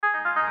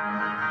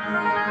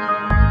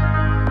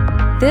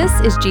This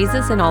is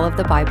Jesus in All of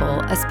the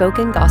Bible, a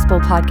spoken gospel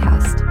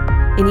podcast.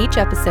 In each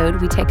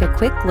episode, we take a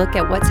quick look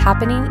at what's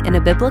happening in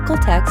a biblical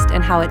text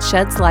and how it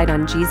sheds light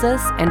on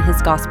Jesus and his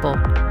gospel.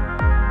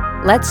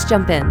 Let's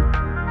jump in.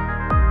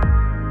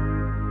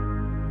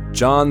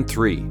 John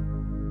 3.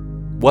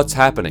 What's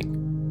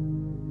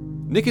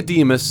happening?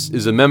 Nicodemus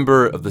is a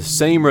member of the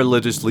same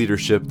religious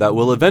leadership that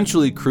will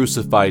eventually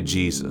crucify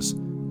Jesus,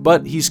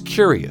 but he's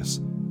curious.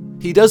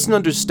 He doesn't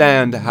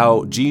understand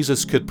how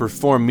Jesus could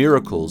perform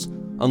miracles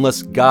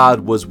unless God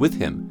was with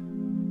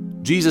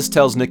him. Jesus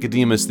tells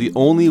Nicodemus the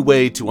only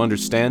way to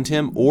understand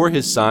him or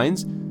his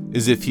signs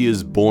is if he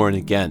is born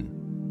again.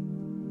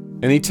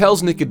 And he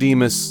tells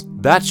Nicodemus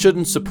that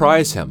shouldn't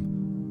surprise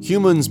him.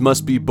 Humans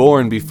must be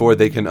born before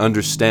they can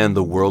understand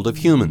the world of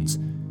humans,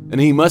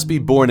 and he must be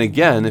born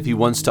again if he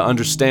wants to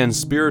understand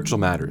spiritual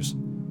matters.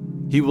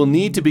 He will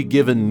need to be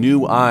given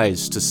new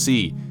eyes to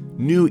see,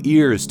 new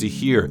ears to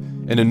hear,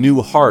 and a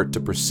new heart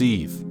to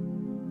perceive.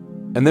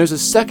 And there's a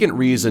second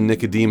reason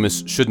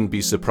Nicodemus shouldn't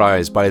be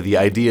surprised by the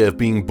idea of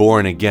being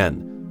born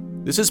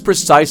again. This is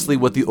precisely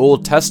what the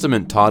Old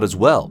Testament taught as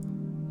well.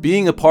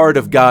 Being a part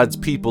of God's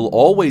people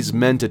always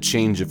meant a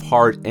change of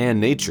heart and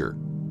nature.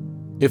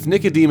 If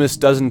Nicodemus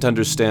doesn't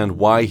understand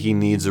why he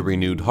needs a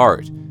renewed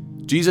heart,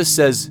 Jesus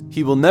says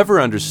he will never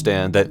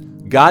understand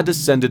that God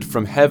descended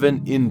from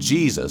heaven in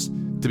Jesus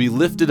to be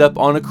lifted up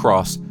on a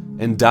cross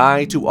and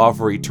die to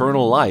offer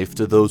eternal life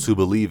to those who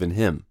believe in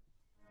him.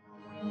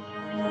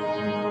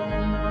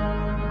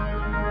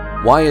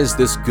 Why is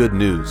this good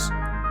news?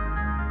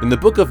 In the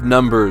book of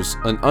Numbers,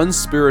 an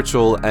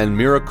unspiritual and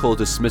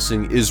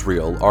miracle-dismissing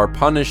Israel are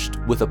punished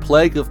with a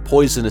plague of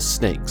poisonous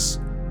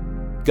snakes.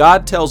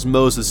 God tells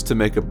Moses to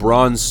make a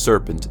bronze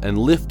serpent and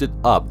lift it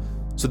up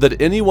so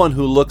that anyone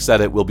who looks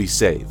at it will be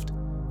saved.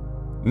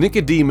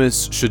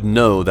 Nicodemus should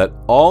know that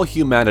all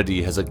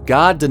humanity has a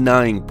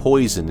God-denying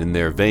poison in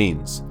their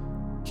veins.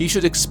 He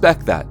should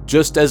expect that,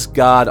 just as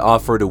God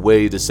offered a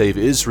way to save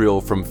Israel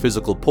from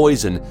physical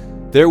poison,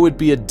 there would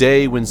be a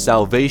day when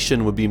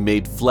salvation would be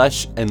made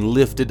flesh and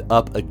lifted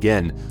up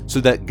again, so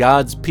that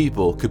God's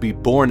people could be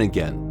born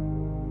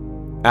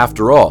again.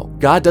 After all,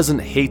 God doesn't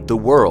hate the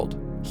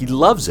world. He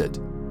loves it.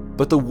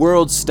 But the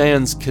world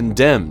stands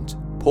condemned,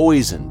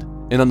 poisoned,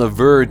 and on the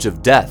verge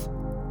of death.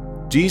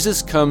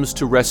 Jesus comes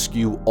to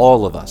rescue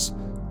all of us,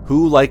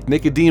 who, like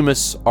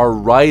Nicodemus, are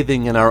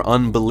writhing in our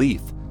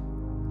unbelief.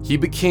 He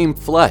became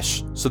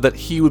flesh so that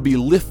he would be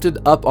lifted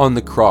up on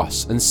the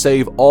cross and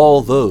save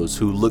all those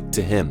who look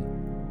to him.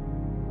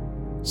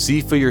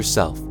 See for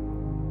yourself.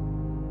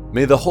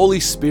 May the Holy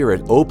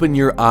Spirit open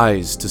your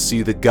eyes to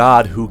see the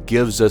God who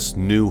gives us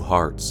new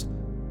hearts.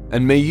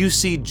 And may you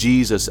see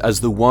Jesus as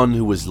the one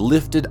who was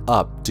lifted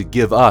up to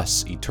give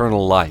us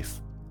eternal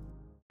life.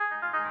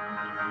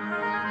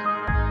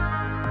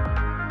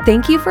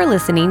 Thank you for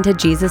listening to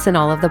Jesus in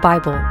All of the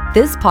Bible.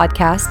 This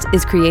podcast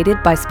is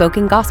created by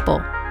Spoken Gospel.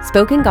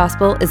 Spoken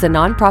Gospel is a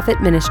nonprofit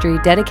ministry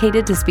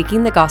dedicated to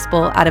speaking the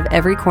gospel out of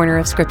every corner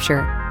of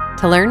Scripture.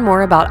 To learn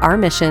more about our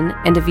mission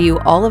and to view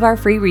all of our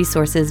free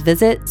resources,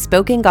 visit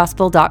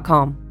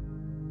spokengospel.com.